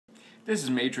This is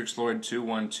Matrix Lord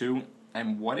 212,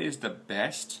 and what is the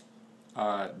best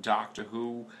Doctor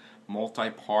Who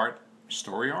multi-part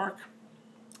story arc?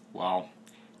 Well,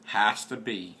 has to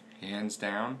be, hands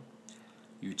down,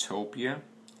 Utopia,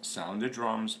 Sound of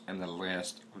Drums, and The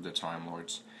Last of the Time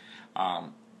Lords. The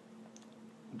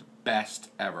best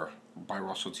ever by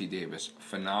Russell T Davies.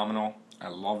 Phenomenal. I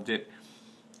loved it.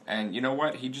 And you know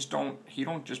what? He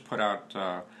don't just put out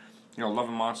Love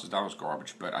and Monsters. That was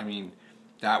garbage. But I mean,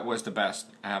 that was the best,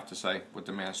 I have to say, with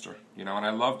the Master. And I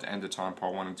loved End of Time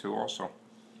Part 1 and 2 also.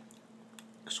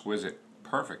 Exquisite.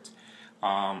 Perfect.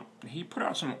 He put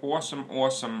out some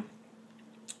awesome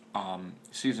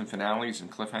season finales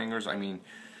and cliffhangers. I mean,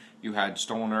 you had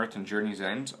Stolen Earth and Journey's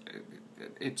End.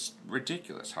 It's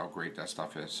ridiculous how great that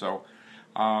stuff is. So,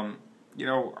 while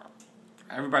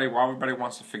everybody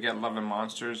wants to forget Love and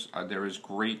Monsters, there is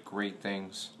great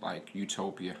things like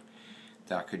Utopia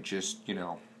that could just,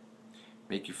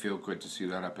 make you feel good to see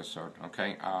that episode,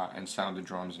 okay? And Sound of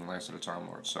Drums and Last of the Time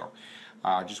Lords. So,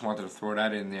 just wanted to throw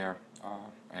that in there,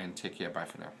 and take care. Bye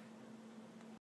for now.